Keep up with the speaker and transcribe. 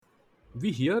We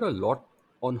hear a lot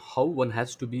on how one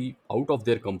has to be out of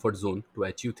their comfort zone to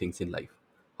achieve things in life,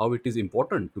 how it is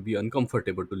important to be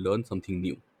uncomfortable to learn something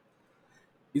new.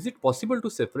 Is it possible to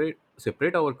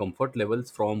separate our comfort levels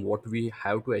from what we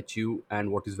have to achieve and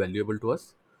what is valuable to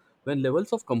us? When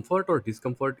levels of comfort or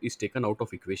discomfort is taken out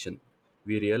of equation,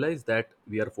 we realize that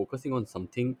we are focusing on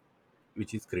something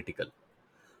which is critical.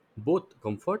 Both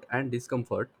comfort and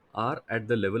discomfort are at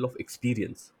the level of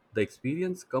experience. The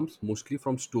experience comes mostly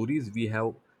from stories we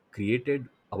have created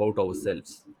about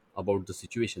ourselves, about the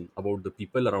situation, about the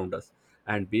people around us,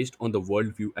 and based on the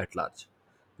worldview at large.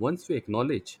 Once we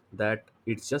acknowledge that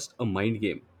it's just a mind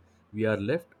game, we are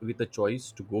left with a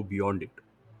choice to go beyond it.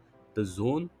 The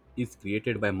zone is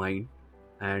created by mind,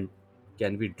 and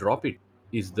can we drop it?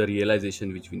 Is the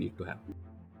realization which we need to have.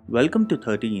 Welcome to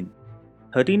 13.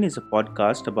 13 is a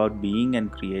podcast about being and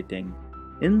creating.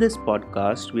 In this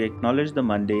podcast, we acknowledge the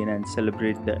mundane and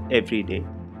celebrate the everyday.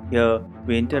 Here,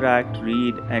 we interact,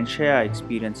 read, and share our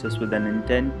experiences with an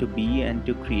intent to be and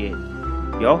to create.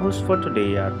 Your hosts for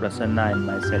today are Prasanna and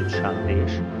myself,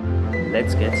 Shantesh.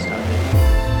 Let's get started.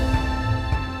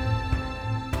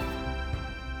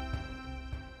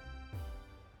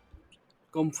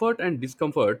 Comfort and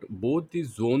discomfort, both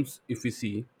these zones, if we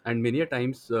see, and many a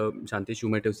times, Shantesh, you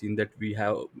might have seen that we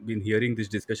have been hearing this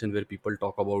discussion where people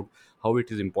talk about how it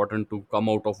is important to come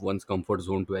out of one's comfort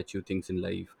zone to achieve things in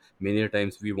life. Many a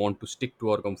times we want to stick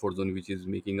to our comfort zone, which is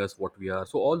making us what we are.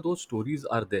 So all those stories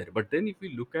are there. But then if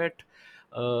we look at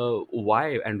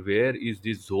why and where is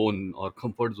this zone or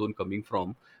comfort zone coming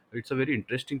from, it's a very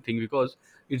interesting thing because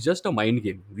it's just a mind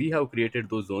game. We have created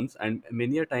those zones, and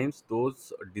many a times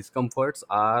those discomforts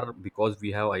are because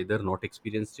we have either not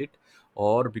experienced it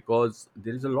or because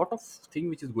there is a lot of thing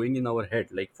which is going in our head.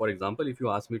 Like for example, if you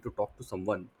ask me to talk to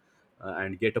someone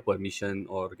and get a permission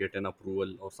or get an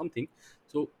approval or something,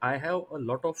 so I have a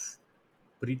lot of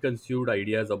preconceived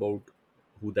ideas about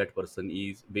who that person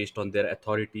is based on their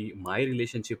authority, my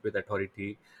relationship with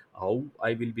authority, how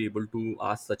I will be able to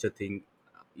ask such a thing.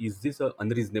 Is this a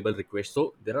unreasonable request?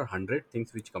 So there are 100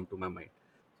 things which come to my mind.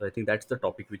 So I think that's the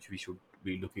topic which we should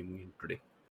be looking in today.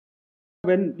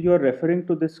 When you are referring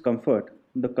to this comfort,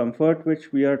 the comfort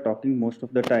which we are talking most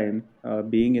of the time,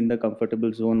 being in the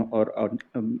comfortable zone or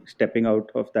stepping out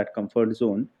of that comfort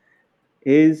zone,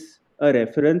 is a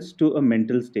reference to a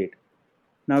mental state.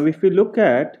 Now, if we look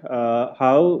at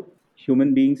how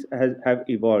human beings have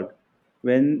evolved,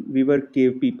 when we were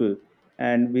cave people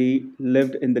and we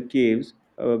lived in the caves,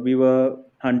 we were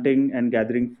hunting and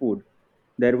gathering food.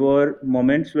 There were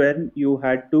moments when you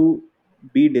had to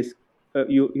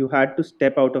you had to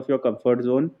step out of your comfort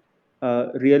zone,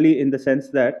 really in the sense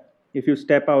that if you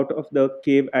step out of the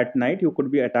cave at night, you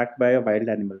could be attacked by a wild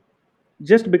animal.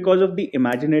 Just because of the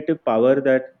imaginative power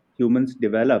that humans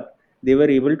developed, they were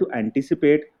able to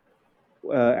anticipate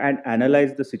and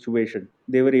analyze the situation.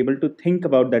 They were able to think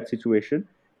about that situation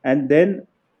and then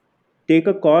take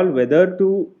a call whether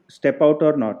to step out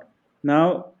or not.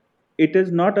 Now, it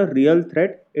is not a real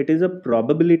threat, it is a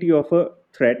probability of a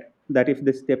threat that if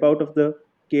they step out of the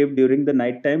cave during the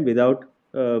night time without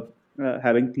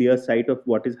having clear sight of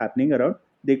what is happening around,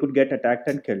 they could get attacked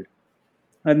and killed.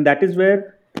 And that is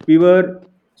where we were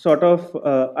sort of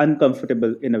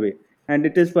uncomfortable in a way. And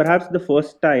it is perhaps the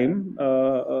first time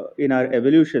in our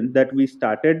evolution that we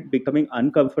started becoming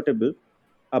uncomfortable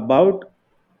about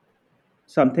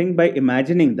something by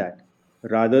imagining that,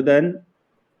 rather than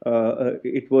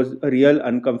it was a real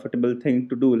uncomfortable thing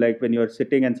to do, like when you're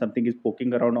sitting and something is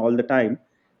poking around all the time.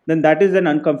 Then that is an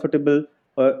uncomfortable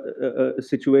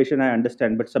situation, I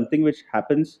understand, but something which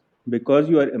happens because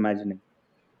you are imagining.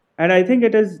 And I think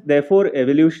it is therefore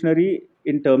evolutionary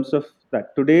in terms of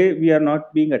that. Today, we are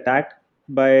not being attacked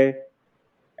by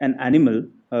an animal,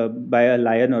 by a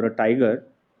lion or a tiger,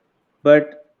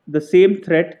 but the same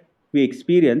threat we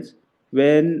experience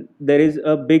when there is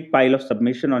a big pile of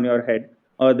submission on your head,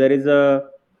 or there is a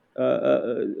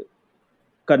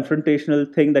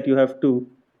confrontational thing that you have to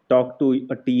talk to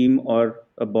a team or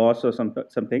a boss or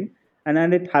something.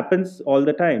 And it happens all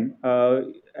the time.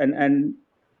 And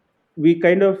we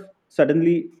kind of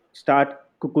suddenly start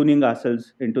cocooning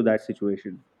ourselves into that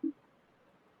situation.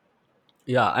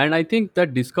 Yeah, and I think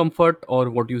that discomfort, or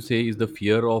what you say, is the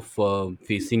fear of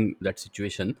facing that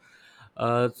situation.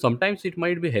 Sometimes it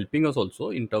might be helping us also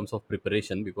in terms of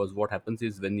preparation, because what happens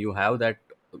is when you have that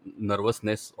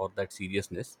nervousness or that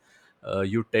seriousness,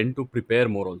 you tend to prepare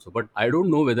more also. But I don't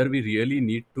know whether we really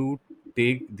need to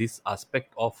take this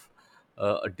aspect of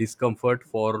a discomfort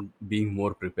for being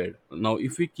more prepared. Now,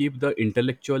 if we keep the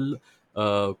intellectual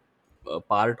uh,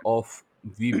 part of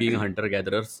we being hunter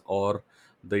gatherers, or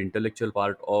the intellectual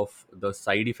part of the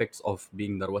side effects of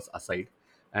being nervous aside,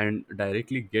 and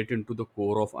directly get into the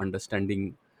core of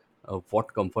understanding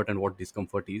what comfort and what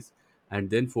discomfort is, and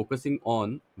then focusing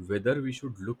on whether we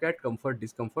should look at comfort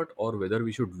discomfort or whether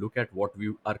we should look at what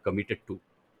we are committed to.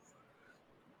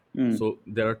 Mm. So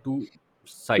there are two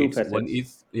Two sides. One facets.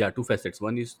 is, yeah, two facets.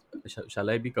 One is, shall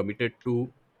I be committed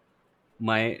to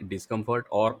my discomfort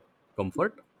or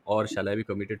comfort, or shall I be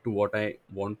committed to what I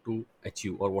want to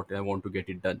achieve or what I want to get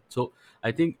it done? So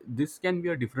I think this can be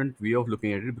a different way of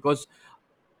looking at it, because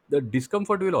the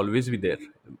discomfort will always be there.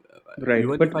 Right.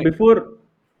 Even if But I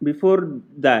before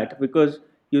that, because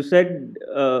you said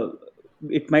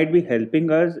it might be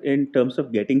helping us in terms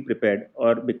of getting prepared,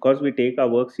 or because we take our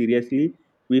work seriously,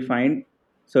 we find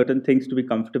certain things to be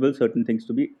comfortable, certain things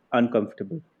to be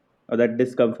uncomfortable, or that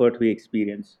discomfort we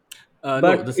experience.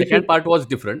 no, But the if second you part was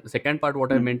different. The second part,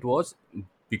 what I Hmm. meant was,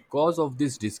 because of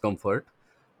this discomfort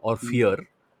or Hmm. fear,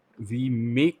 we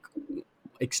make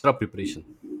extra preparation.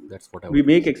 That's what I We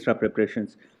wanted to make say. extra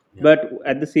preparations, Yeah. but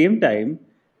at the same time,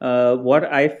 what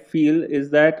I feel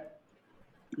is that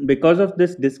because of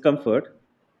this discomfort,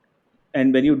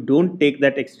 and when you don't take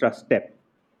that extra step,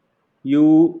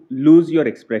 you lose your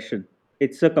expression.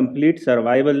 It's a complete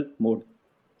survival mode.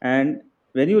 And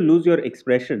when you lose your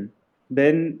expression,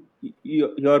 then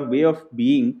your way of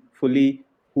being fully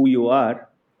who you are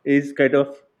is kind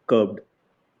of curbed.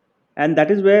 And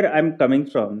that is where I'm coming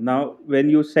from. Now, when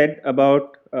you said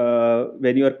about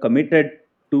when you are committed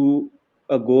to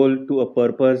a goal, to a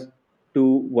purpose, to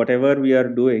whatever we are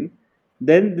doing,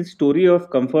 then the story of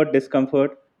comfort,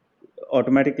 discomfort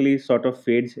automatically sort of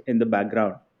fades in the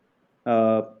background.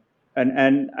 uh,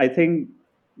 and I think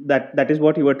that is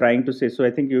what you were trying to say. So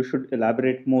I think you should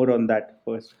elaborate more on that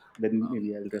first. Then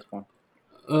maybe I'll respond.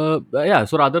 Yeah,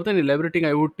 so rather than elaborating,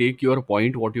 I would take your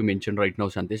point, what you mentioned right now,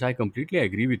 Sandesh. I completely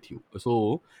agree with you.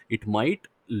 So it might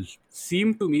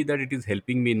seem to me that it is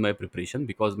helping me in my preparation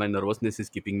because my nervousness is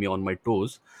keeping me on my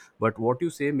toes. But what you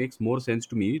say makes more sense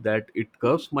to me, that it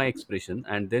curves my expression.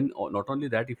 And then, not only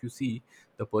that, if you see,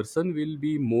 the person will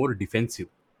be more defensive,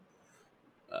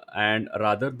 and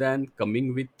rather than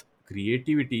coming with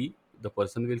creativity, the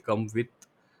person will come with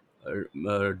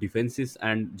defenses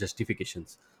and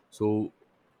justifications. So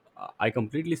I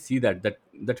completely see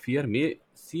that fear may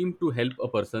seem to help a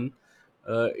person.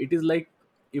 It is like,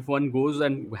 if one goes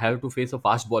and have to face a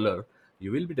fast bowler,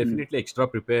 you will be Hmm. definitely extra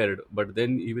prepared, but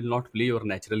then you will not play your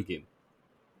natural game.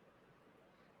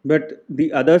 But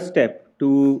the other step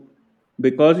to,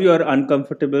 because you are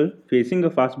uncomfortable facing a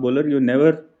fast bowler, you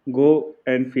never go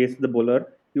and face the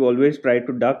bowler. You always try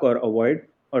to duck or avoid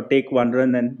or take one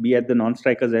run and be at the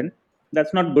non-striker's end.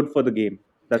 That's not good for the game.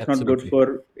 That's not good Absolutely.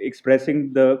 for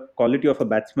expressing the quality of a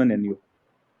batsman in you,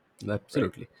 right?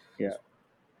 Absolutely. Yeah.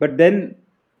 But then,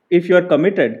 if you are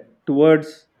committed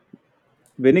towards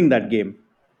winning that game,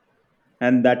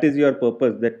 and that is your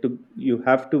purpose, that you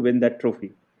have to win that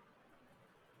trophy,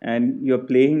 and you're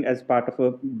playing as part of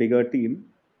a bigger team,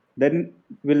 then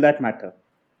will that matter?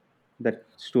 That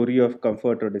story of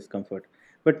comfort or discomfort.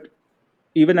 But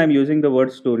even I'm using the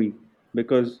word story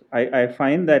because I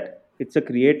find that it's a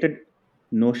created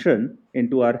notion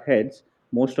into our heads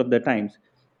most of the times.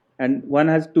 And one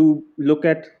has to look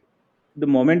at the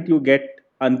moment you get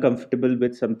uncomfortable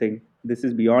with something, this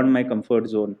is beyond my comfort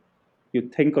zone. You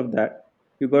think of that,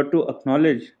 you got to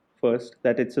acknowledge first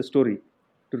that it's a story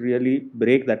to really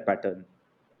break that pattern.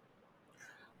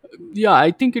 Yeah,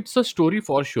 I think it's a story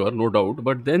for sure, no doubt.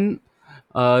 But then,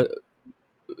 uh,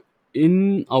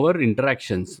 in our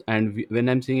interactions, and when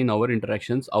I'm saying in our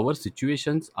interactions, our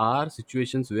situations are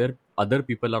situations where other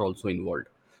people are also involved.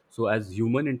 So as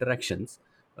human interactions,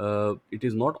 it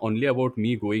is not only about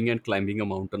me going and climbing a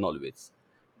mountain always.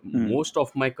 Hmm. Most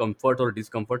of my comfort or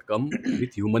discomfort come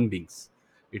with human beings.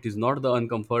 It is not the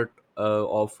uncomfort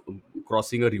of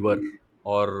crossing a river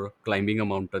or climbing a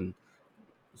mountain.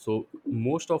 So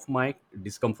most of my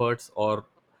discomforts or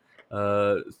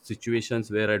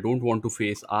situations where I don't want to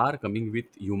face are coming with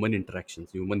human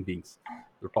interactions, human beings.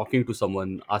 So talking to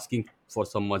someone, asking for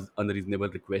some unreasonable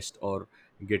request, or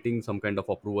getting some kind of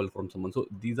approval from someone. So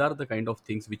these are the kind of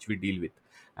things which we deal with.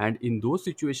 And in those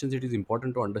situations, it is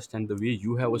important to understand the way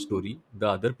you have a story, the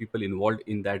other people involved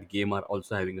in that game are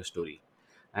also having a story.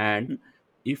 And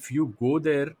if you go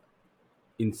there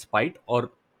in spite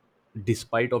or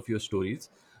despite of your stories,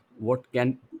 what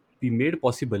can be made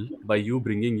possible by you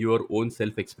bringing your own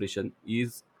self expression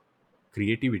is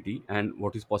creativity, and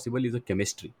what is possible is a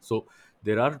chemistry. So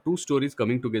there are two stories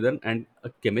coming together and a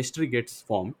chemistry gets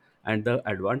formed, and the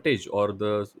advantage or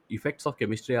the effects of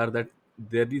chemistry are that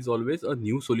there is always a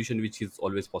new solution which is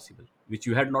always possible, which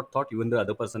you had not thought, even the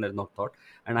other person has not thought.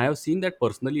 And I have seen that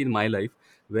personally in my life.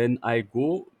 When I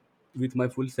go with my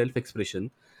full self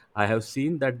expression, I have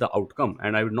seen that the outcome,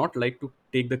 and I would not like to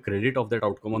take the credit of that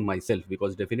outcome on myself,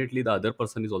 because definitely the other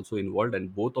person is also involved,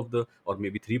 and both of the, or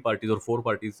maybe three parties or four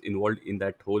parties involved in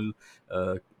that whole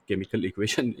uh, chemical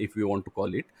equation, if we want to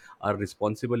call it, are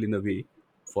responsible in a way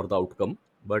for the outcome.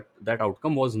 But that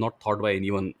outcome was not thought by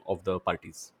any one of the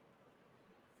parties.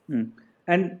 Hmm.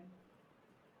 And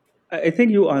I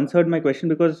think you answered my question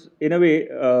because, in a way,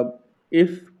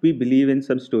 if we believe in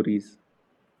some stories,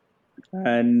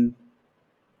 and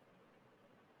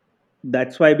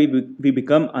that's why we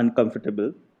become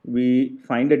uncomfortable, we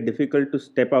find it difficult to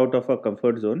step out of our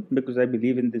comfort zone because I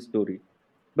believe in this story.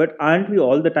 But aren't we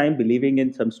all the time believing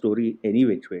in some story any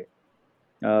which way?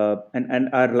 And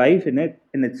our life in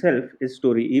itself is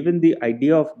story. Even the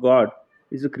idea of God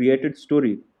is a created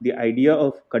story. The idea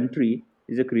of country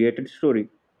is a created story.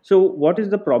 So what is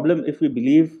the problem if we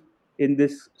believe in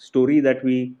this story that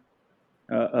we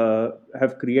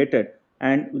have created,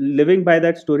 and living by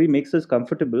that story makes us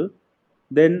comfortable?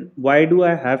 Then why do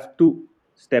I have to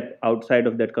step outside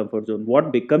of that comfort zone?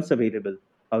 What becomes available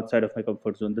outside of my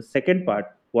comfort zone? The second part,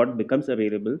 what becomes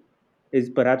available, is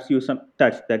perhaps you some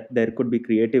touch that there could be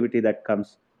creativity that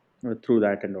comes through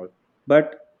that and all.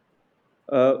 But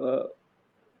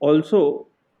also,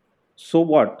 so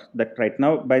what that right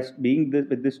now by being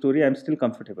with this story I'm still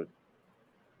comfortable.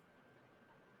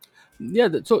 Yeah,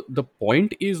 so the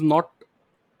point is not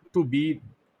to be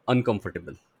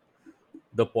uncomfortable.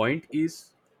 The point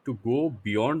is to go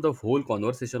beyond the whole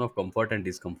conversation of comfort and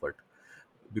discomfort,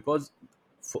 because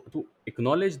to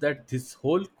acknowledge that this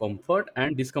whole comfort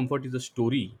and discomfort is a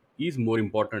story is more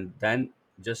important than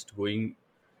just going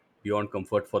beyond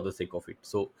comfort for the sake of it.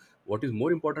 So what is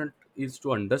more important is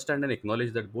to understand and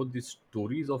acknowledge that both these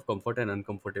stories of comfort and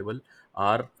uncomfortable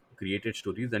are created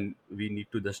stories, and we need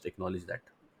to just acknowledge that.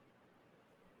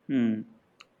 Hmm.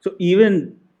 So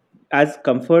even as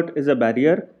comfort is a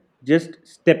barrier, just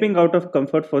stepping out of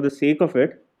comfort for the sake of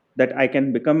it, that I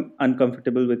can become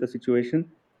uncomfortable with a situation,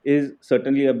 is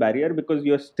certainly a barrier because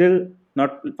you're still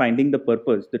not finding the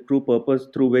purpose, the true purpose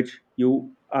through which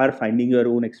you are finding your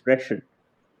own expression.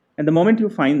 And the moment you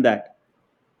find that,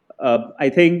 I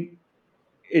think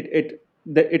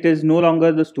it is no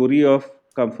longer the story of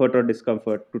comfort or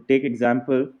discomfort. To take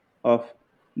example of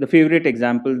the favorite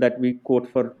example that we quote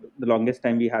for the longest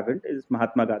time, we haven't, is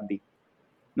Mahatma Gandhi.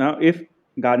 Now, if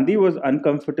Gandhi was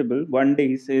uncomfortable, one day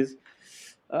he says,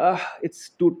 "It's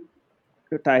too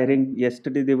tiring.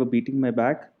 Yesterday they were beating my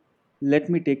back. Let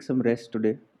me take some rest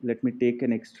today. Let me take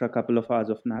an extra couple of hours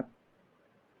of nap."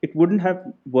 It wouldn't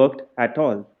have worked at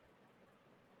all.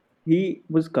 He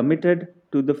was committed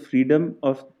to the freedom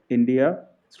of India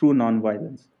through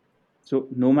non-violence. So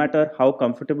no matter how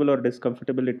comfortable or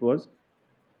discomfortable it was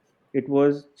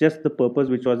just the purpose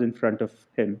which was in front of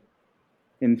him.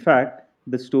 In fact,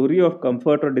 the story of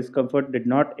comfort or discomfort did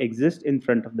not exist in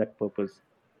front of that purpose.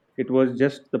 It was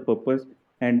just the purpose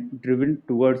and driven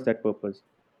towards that purpose.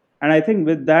 And I think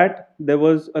with that, there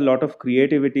was a lot of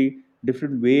creativity,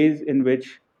 different ways in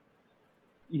which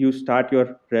you start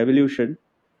your revolution.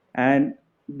 And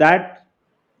that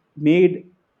made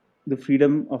the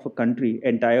freedom of a country,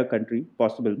 entire country,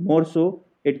 possible. More so,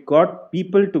 it got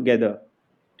people together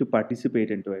to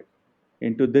participate into it,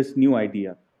 into this new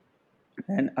idea,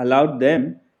 and allowed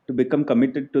them to become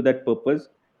committed to that purpose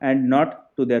and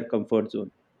not to their comfort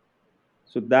zone.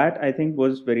 So that I think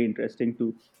was very interesting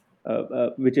to,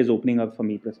 which is opening up for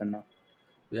me, Prasanna.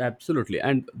 Yeah, absolutely.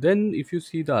 And then if you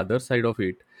see the other side of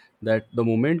it, that the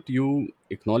moment you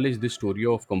acknowledge the story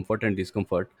of comfort and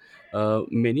discomfort,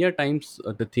 many a times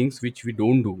the things which we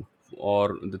don't do,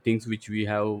 or the things which we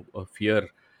have fear,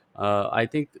 I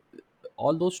think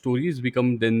all those stories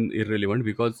become then irrelevant,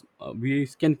 because we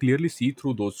can clearly see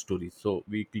through those stories. So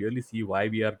we clearly see why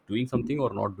we are doing something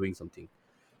or not doing something.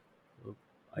 So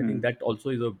I think Hmm. that also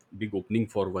is a big opening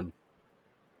for one.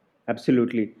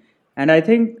 Absolutely. And I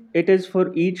think it is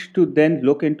for each to then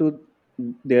look into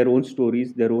their own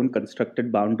stories, their own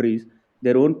constructed boundaries,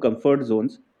 their own comfort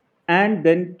zones, and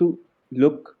then to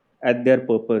look at their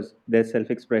purpose, their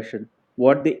self expression,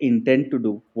 what they intend to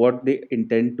do, what they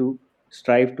intend to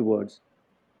strive towards,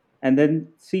 and then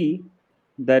see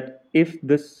that if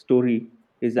this story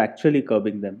is actually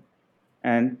curbing them,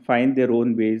 and find their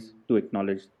own ways to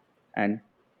acknowledge and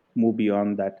move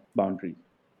beyond that boundary.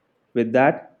 With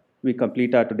that, we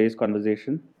complete our today's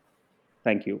conversation.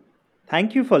 Thank you.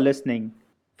 Thank you for listening.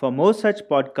 For more such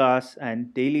podcasts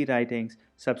and daily writings,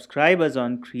 subscribe us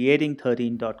on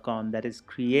creating13.com, that is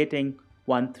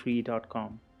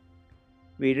creating13.com.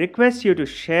 We request you to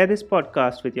share this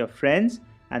podcast with your friends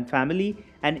and family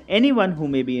and anyone who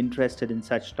may be interested in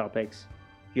such topics.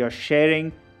 Your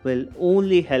sharing will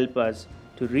only help us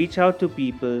to reach out to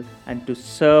people and to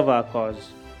serve our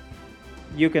cause.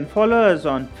 You can follow us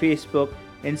on Facebook,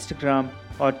 Instagram,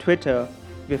 or Twitter.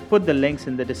 We've put the links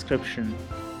in the description.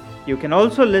 You can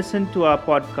also listen to our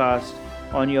podcast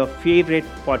on your favorite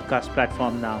podcast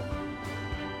platform now.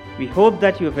 We hope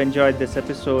that you've enjoyed this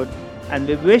episode and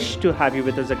we wish to have you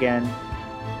with us again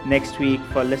next week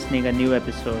for listening a new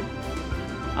episode.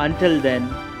 Until then,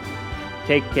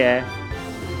 take care